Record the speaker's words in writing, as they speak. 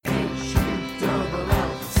That's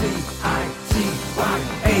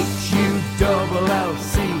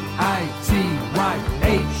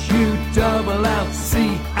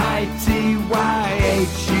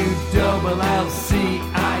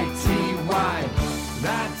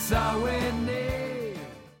all we need.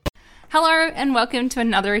 Hello and welcome to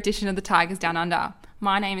another edition of the Tigers Down Under.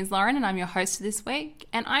 My name is Lauren and I'm your host this week,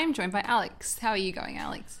 and I'm joined by Alex. How are you going,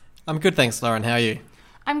 Alex? I'm good, thanks, Lauren. How are you?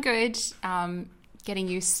 I'm good. Getting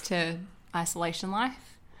used to isolation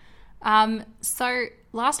life. So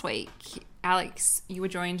last week, Alex, you were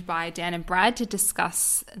joined by Dan and Brad to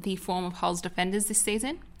discuss the form of Hull's defenders this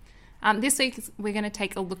season. This week, we're going to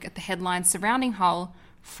take a look at the headlines surrounding Hull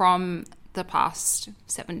from the past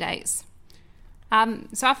 7 days.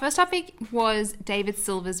 So our first topic was David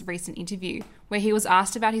Silva's recent interview, where he was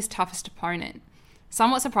asked about his toughest opponent.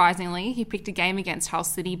 Somewhat surprisingly, he picked a game against Hull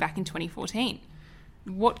City back in 2014.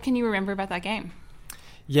 What can you remember about that game?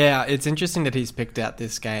 Yeah, it's interesting that he's picked out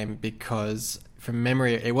this game because, from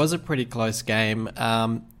memory, it was a pretty close game.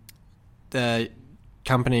 The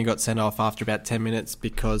company got sent off after about 10 minutes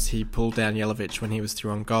because he pulled down Jelavic when he was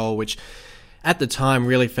through on goal, which at the time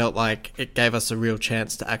really felt like it gave us a real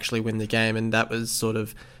chance to actually win the game, and that was sort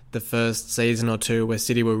of the first season or two where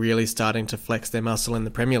City were really starting to flex their muscle in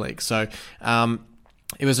the Premier League. So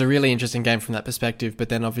it was a really interesting game from that perspective, but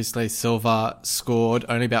then obviously Silva scored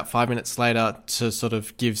only about 5 minutes later to sort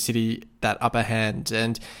of give City that upper hand,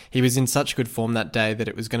 and he was in such good form that day that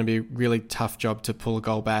it was going to be a really tough job to pull a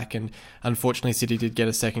goal back, and unfortunately City did get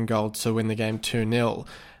a second goal to win the game 2-0.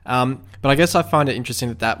 But I guess I find it interesting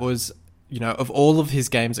that that was, you know, of all of his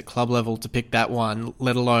games at club level, to pick that one,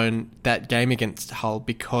 let alone that game against Hull,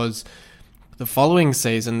 because the following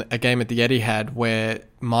season, a game at the Etihad where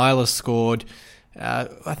Myler scored,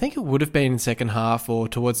 I think it would have been in second half or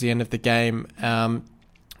towards the end of the game,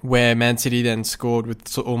 where Man City then scored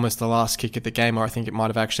with almost the last kick of the game, or I think it might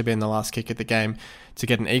have actually been the last kick of the game to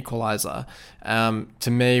get an equaliser.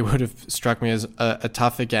 To me, would have struck me as a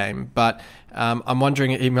tougher game. But I'm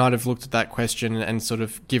wondering, he might have looked at that question and sort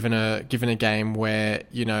of given a game where,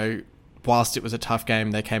 you know, whilst it was a tough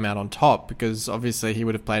game, they came out on top, because obviously he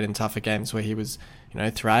would have played in tougher games where he was, you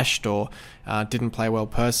know, thrashed or didn't play well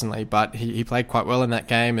personally, but he played quite well in that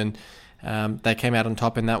game, and they came out on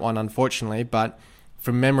top in that one, unfortunately. But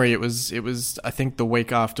from memory, it was I think the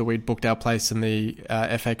week after we'd booked our place in the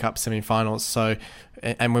FA Cup semi-finals, so,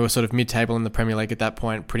 and we were sort of mid-table in the Premier League at that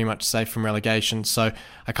point, pretty much safe from relegation, so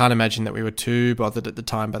I can't imagine that we were too bothered at the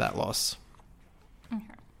time by that loss.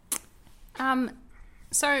 Okay.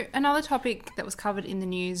 So another topic that was covered in the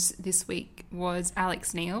news this week was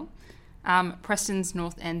Alex Neil, Preston's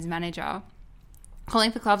North End's manager,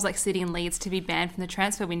 calling for clubs like City and Leeds to be banned from the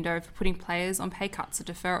transfer window for putting players on pay cuts or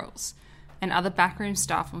deferrals, and other backroom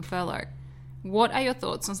staff on furlough. What are your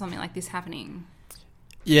thoughts on something like this happening?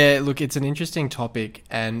 Yeah, look, it's an interesting topic,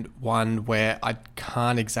 and one where I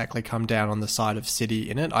can't exactly come down on the side of City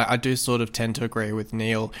in it. I do sort of tend to agree with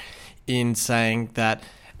Neil in saying that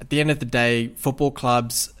at the end of the day, football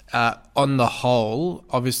clubs, on the whole,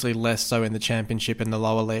 obviously less so in the Championship and the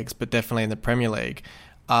lower leagues, but definitely in the Premier League,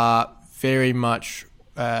 are very much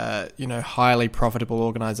highly profitable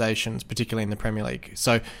organisations, particularly in the Premier League.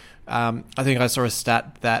 So I think I saw a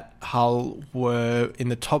stat that Hull were in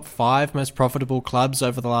the top 5 most profitable clubs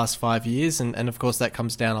over the last 5 years, and of course that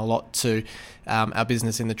comes down a lot to our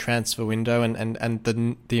business in the transfer window and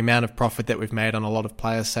the amount of profit that we've made on a lot of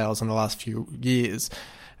player sales in the last few years.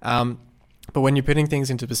 But when you're putting things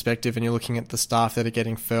into perspective and you're looking at the staff that are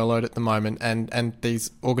getting furloughed at the moment, and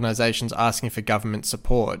these organisations asking for government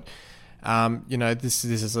support, this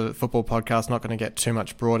is a football podcast, not going to get too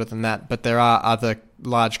much broader than that, but there are other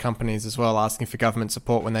large companies as well asking for government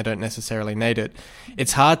support when they don't necessarily need it.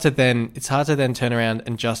 It's hard to then turn around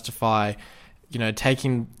and justify,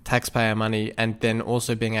 taking taxpayer money and then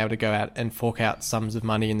also being able to go out and fork out sums of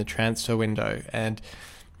money in the transfer window. And,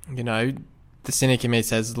 the cynic in me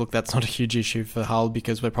says, look, that's not a huge issue for Hull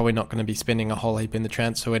because we're probably not going to be spending a whole heap in the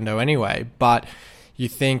transfer window anyway. But you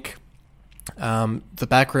think the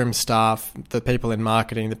backroom staff, the people in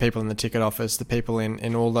marketing, the people in the ticket office, the people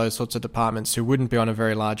in all those sorts of departments who wouldn't be on a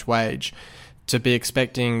very large wage, to be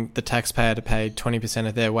expecting the taxpayer to pay 20%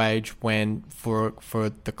 of their wage when for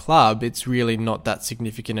the club, it's really not that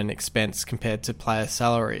significant an expense compared to player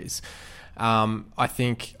salaries. I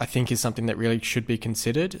think is something that really should be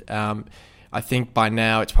considered. I think by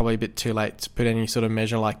now it's probably a bit too late to put any sort of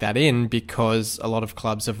measure like that in, because a lot of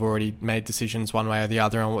clubs have already made decisions one way or the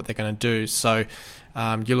other on what they're going to do. So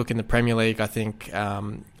you look in the Premier League, I think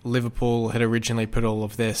Liverpool had originally put all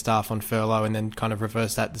of their staff on furlough and then kind of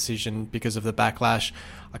reversed that decision because of the backlash.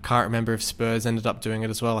 I can't remember if Spurs ended up doing it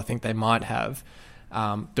as well. I think they might have.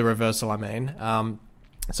 The reversal, I mean.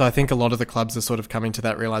 So I think a lot of the clubs are sort of coming to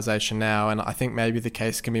that realisation now, and I think maybe the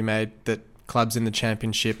case can be made that clubs in the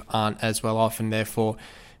Championship aren't as well off, and therefore,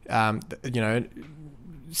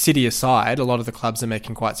 City aside, a lot of the clubs are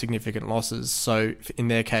making quite significant losses. So in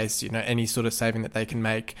their case, any sort of saving that they can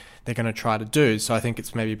make, they're going to try to do. So I think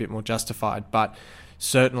it's maybe a bit more justified. But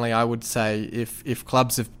certainly I would say if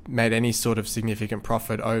clubs have made any sort of significant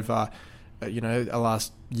profit over a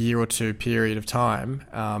last year or two period of time,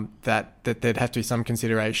 that there'd have to be some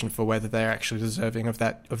consideration for whether they're actually deserving of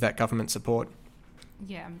that government support.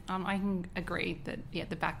 Yeah, I can agree that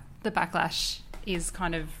the backlash is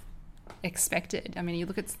kind of expected. I mean, you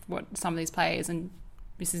look at what some of these players, and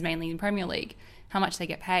this is mainly in Premier League, how much they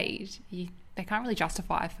get paid. They can't really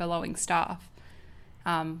justify furloughing staff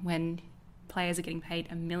when players are getting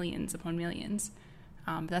paid millions upon millions.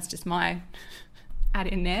 But that's just my add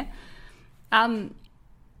in there.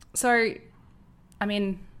 So, I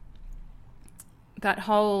mean, that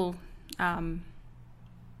whole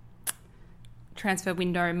transfer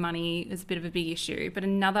window money is a bit of a big issue, but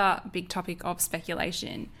another big topic of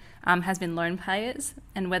speculation has been loan players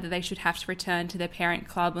and whether they should have to return to their parent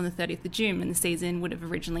club on the 30th of June when the season would have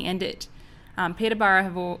originally ended.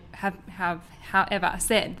 Peterborough have however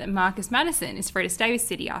said that Marcus Maddison is free to stay with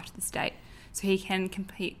City after this date, so he can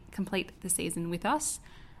complete the season with us.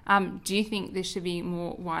 Do you think this should be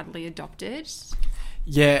more widely adopted?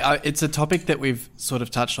 Yeah, it's a topic that we've sort of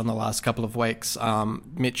touched on the last couple of weeks.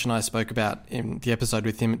 Mitch and I spoke about in the episode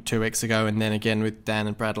with him 2 weeks ago, and then again with Dan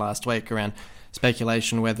and Brad last week, around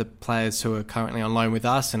speculation whether players who are currently on loan with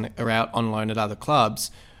us and are out on loan at other clubs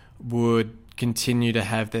would continue to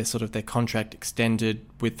have their contract extended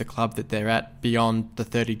with the club that they're at beyond the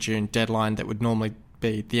 30 June deadline that would normally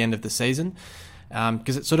be the end of the season.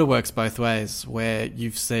 Because it sort of works both ways, where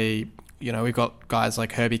you see, we've got guys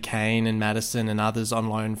like Herbie Kane and Maddison and others on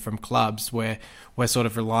loan from clubs where we're sort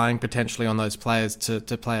of relying potentially on those players to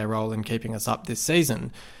play a role in keeping us up this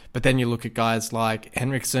season. But then you look at guys like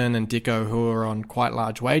Henriksen and Dicko, who are on quite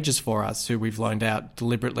large wages for us, who we've loaned out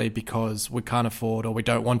deliberately because we can't afford, or we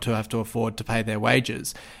don't want to have to afford, to pay their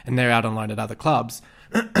wages, and they're out on loan at other clubs.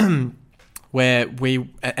 Where we're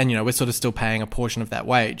sort of still paying a portion of that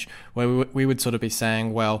wage, where we would sort of be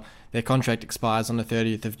saying, well, their contract expires on the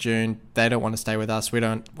 30th of June, they don't want to stay with us, we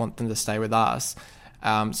don't want them to stay with us,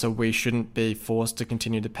 so we shouldn't be forced to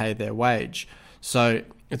continue to pay their wage. So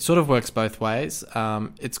it sort of works both ways.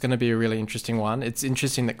 It's going to be a really interesting one. It's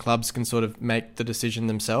interesting that clubs can sort of make the decision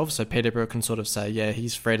themselves, so Peterborough can sort of say, yeah,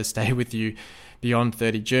 he's free to stay with you beyond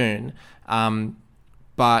 30 June,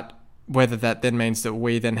 but whether that then means that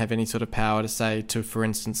we then have any sort of power to say to, for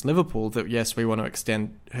instance, Liverpool, that yes, we want to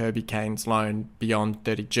extend Herbie Kane's loan beyond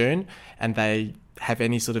 30 June, and they have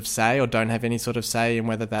any sort of say or don't have any sort of say in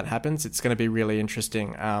whether that happens, it's going to be really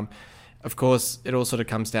interesting. Of course, it all sort of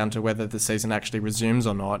comes down to whether the season actually resumes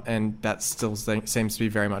or not, and that still seems to be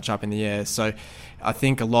very much up in the air. So I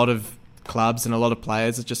think a lot of clubs and a lot of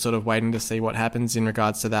players are just sort of waiting to see what happens in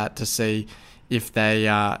regards to that, to see if they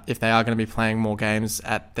are going to be playing more games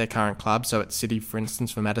at their current club, so at City, for instance,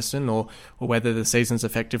 for Maddison, or whether the season's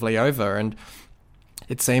effectively over. And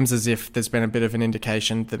it seems as if there's been a bit of an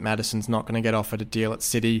indication that Maddison's not going to get offered a deal at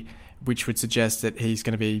City, which would suggest that he's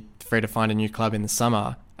going to be free to find a new club in the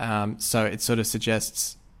summer. So it sort of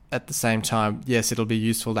suggests at the same time, yes, it'll be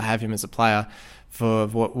useful to have him as a player for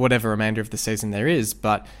whatever remainder of the season there is,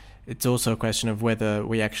 but it's also a question of whether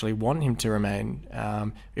we actually want him to remain.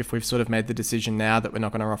 If we've sort of made the decision now that we're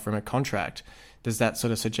not going to offer him a contract, does that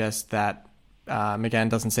sort of suggest that McGann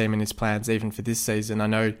doesn't see him in his plans even for this season? I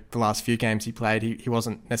know the last few games he played, he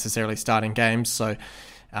wasn't necessarily starting games, so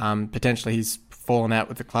potentially he's fallen out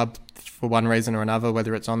with the club for one reason or another,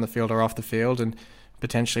 whether it's on the field or off the field, and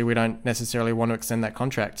potentially we don't necessarily want to extend that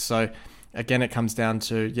contract. So again, it comes down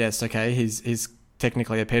to, yes, okay, he's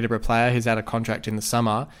technically a Peterborough player who's out of contract in the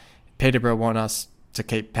summer. Peterborough want us to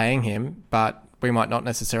keep paying him, but we might not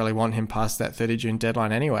necessarily want him past that 30 June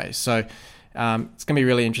deadline anyway. So it's going to be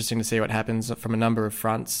really interesting to see what happens from a number of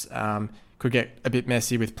fronts. Could get a bit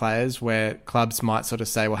messy with players, where clubs might sort of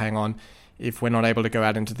say, well, hang on, if we're not able to go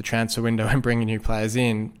out into the transfer window and bring new players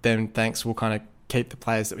in, then thanks, we'll kind of keep the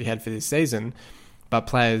players that we had for this season. But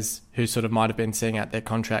players who sort of might have been seeing out their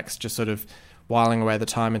contracts, just sort of whiling away the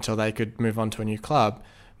time until they could move on to a new club,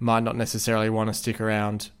 might not necessarily want to stick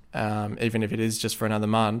around even if it is just for another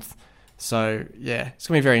month. So, yeah, it's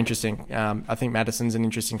going to be very interesting. I think Madison's an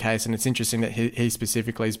interesting case, and it's interesting that he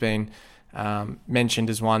specifically has been mentioned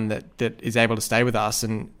as one that is able to stay with us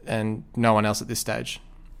and no one else at this stage.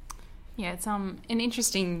 Yeah, it's an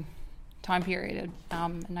interesting time period,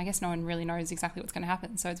 and I guess no one really knows exactly what's going to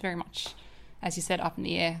happen. So it's very much, as you said, up in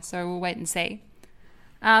the air. So we'll wait and see.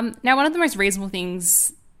 Now, one of the most reasonable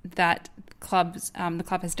things that the club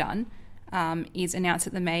has done is announce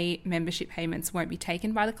that the May membership payments won't be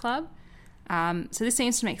taken by the club. So this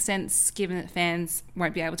seems to make sense given that fans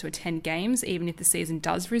won't be able to attend games even if the season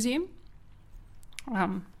does resume.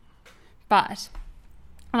 But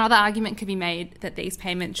another argument could be made that these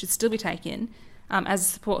payments should still be taken as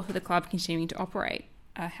support for the club continuing to operate.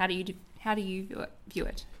 How do you view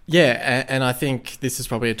it? Yeah, and I think this is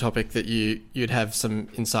probably a topic that you'd have some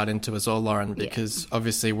insight into as well, Lauren, because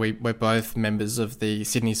obviously we're both members of the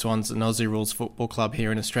Sydney Swans and Aussie Rules Football Club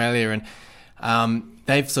here in Australia, and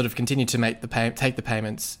they've sort of continued to take the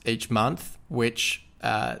payments each month, which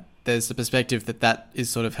there's the perspective that is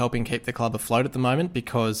sort of helping keep the club afloat at the moment,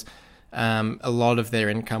 because a lot of their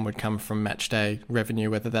income would come from match day revenue,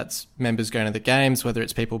 whether that's members going to the games, whether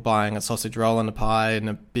it's people buying a sausage roll and a pie and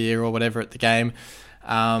a beer or whatever at the game.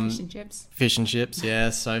 Fish and chips, yeah.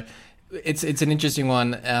 So it's an interesting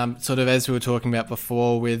one, sort of as we were talking about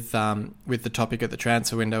before with the topic of the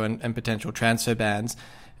transfer window and potential transfer bans.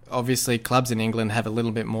 Obviously, clubs in England have a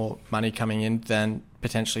little bit more money coming in than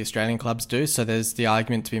potentially Australian clubs do. So there's the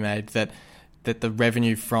argument to be made that the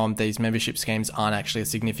revenue from these membership schemes aren't actually as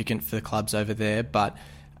significant for the clubs over there. But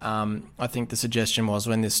I think the suggestion was,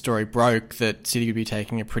 when this story broke, that City would be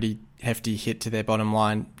taking a pretty hefty hit to their bottom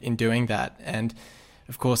line in doing that. And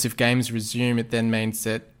of course, if games resume, it then means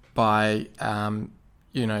that by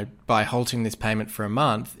halting this payment for a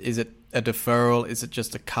month, is it a deferral? Is it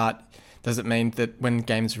just a cut? Does it mean that when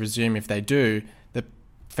games resume, if they do, the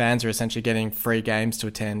fans are essentially getting free games to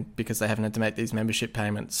attend because they haven't had to make these membership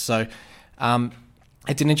payments? So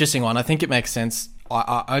it's an interesting one. I think it makes sense,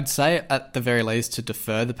 I'd say at the very least, to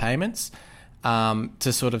defer the payments,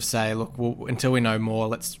 to sort of say, look, until we know more,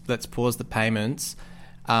 let's pause the payments,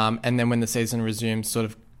 and then when the season resumes, sort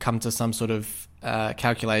of come to some sort of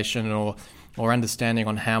calculation or understanding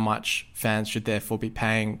on how much fans should therefore be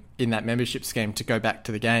paying in that membership scheme to go back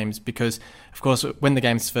to the games. Because, of course, when the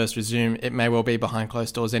games first resume, it may well be behind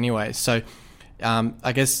closed doors anyway. So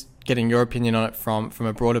I guess getting your opinion on it from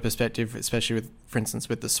a broader perspective, especially with, for instance,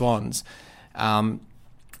 with the Swans,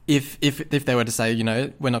 if they were to say,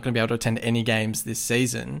 we're not going to be able to attend any games this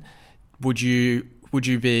season, would you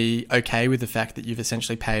be okay with the fact that you've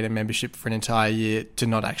essentially paid a membership for an entire year to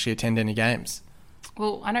not actually attend any games?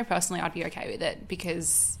 Well, I know personally I'd be okay with it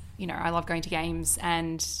because, I love going to games,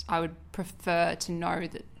 and I would prefer to know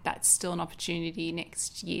that that's still an opportunity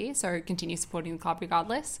next year, so continue supporting the club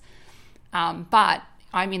regardless. But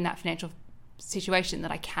I'm in that financial situation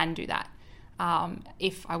that I can do that.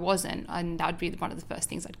 If I wasn't, and that would be one of the first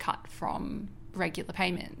things I'd cut from regular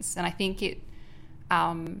payments. And I think it's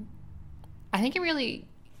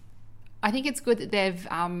good that they've,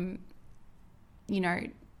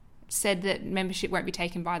 said that membership won't be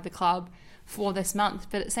taken by the club for this month,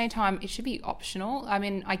 but at the same time, it should be optional. I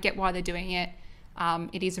mean, I get why they're doing it.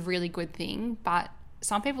 It is a really good thing, but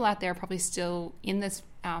some people out there are probably still in this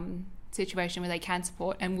situation where they can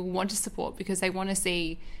support and will want to support because they want to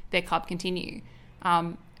see their club continue.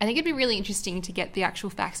 I think it'd be really interesting to get the actual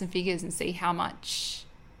facts and figures and see how much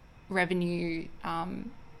revenue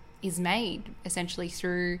is made essentially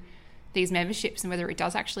through these memberships and whether it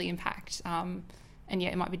does actually impact. And yeah,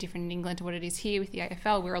 it might be different in England to what it is here with the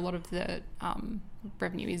AFL, where a lot of the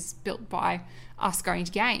revenue is built by us going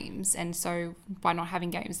to games, and so by not having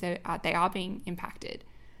games, they are being impacted.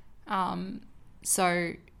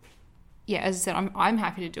 So yeah, as I said, I'm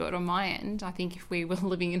happy to do it on my end. I think if we were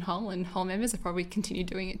living in Hull and Hull members, I'd probably continue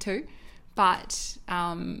doing it too. But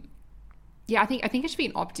yeah, I think it should be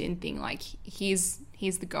an opt-in thing. Like, here's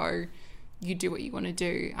the go. You do what you want to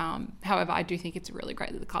do. However, I do think it's really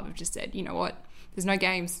great that the club have just said, you know what, there's no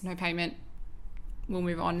games, no payment. We'll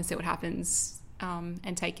move on and see what happens,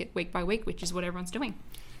 and take it week by week, which is what everyone's doing.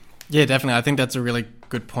 Yeah, definitely. I think that's a really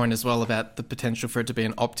good point as well about the potential for it to be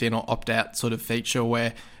an opt-in or opt-out sort of feature,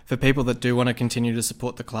 where for people that do want to continue to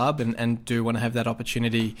support the club and do want to have that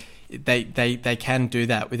opportunity, they can do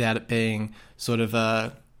that without it being sort of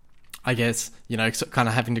a, I guess, kind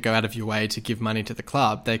of having to go out of your way to give money to the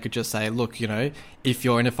club. They could just say, look, if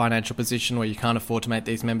you're in a financial position where you can't afford to make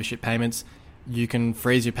these membership payments, you can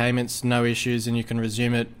freeze your payments, no issues, and you can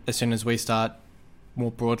resume it as soon as we start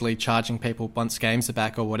more broadly charging people once games are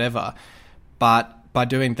back or whatever. But by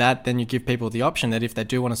doing that, then you give people the option that if they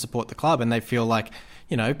do want to support the club and they feel like,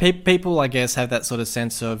 people, I guess, have that sort of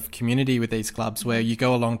sense of community with these clubs where you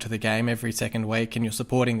go along to the game every second week and you're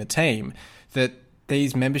supporting the team, that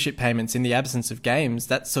these membership payments in the absence of games,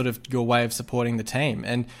 that's sort of your way of supporting the team.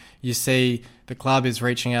 And you see the club is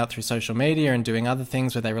reaching out through social media and doing other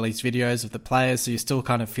things where they release videos of the players. So you're still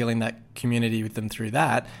kind of feeling that community with them through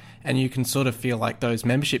that. And you can sort of feel like those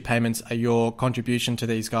membership payments are your contribution to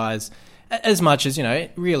these guys, as much as,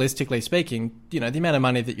 realistically speaking, the amount of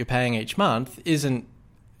money that you're paying each month isn't,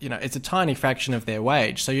 it's a tiny fraction of their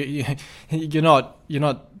wage. So you're not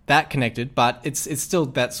that connected, but it's still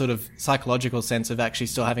that sort of psychological sense of actually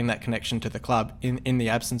still having that connection to the club in the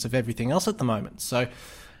absence of everything else at the moment. So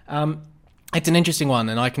it's an interesting one,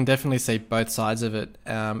 and I can definitely see both sides of it,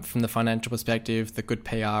 from the financial perspective, the good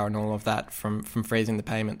PR and all of that from freezing the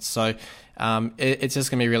payments. So it's just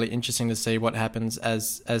going to be really interesting to see what happens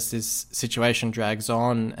as this situation drags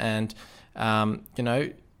on, and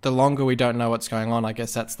the longer we don't know what's going on, I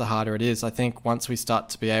guess that's the harder it is. I think once we start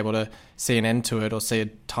to be able to see an end to it or see a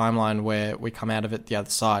timeline where we come out of it the other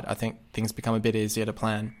side, I think things become a bit easier to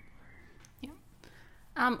plan.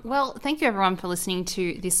 Well, thank you everyone for listening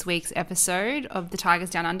to this week's episode of the Tigers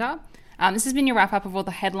Down Under. This has been your wrap up of all the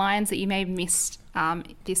headlines that you may have missed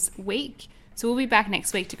this week. So we'll be back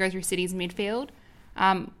next week to go through City's midfield.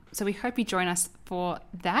 So we hope you join us for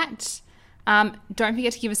that. Don't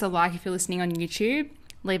forget to give us a like if you're listening on YouTube.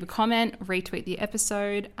 Leave a comment, retweet the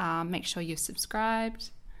episode. Make sure you're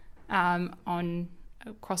subscribed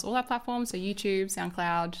across all our platforms. So YouTube,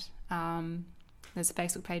 SoundCloud. There's a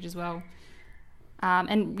Facebook page as well.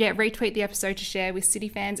 And retweet the episode to share with City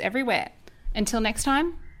fans everywhere. Until next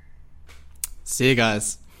time. See you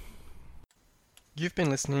guys. You've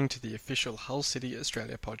been listening to the official Hull City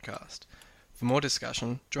Australia podcast. For more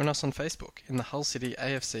discussion, join us on Facebook in the Hull City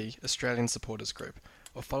AFC Australian Supporters Group,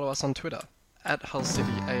 or follow us on Twitter at Hull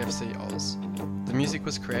City AFC Oz. The music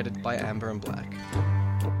was created by Amber and Black.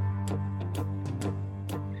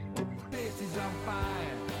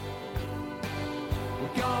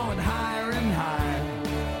 Going higher and higher.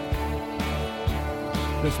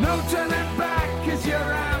 There's no turning back 'cause you're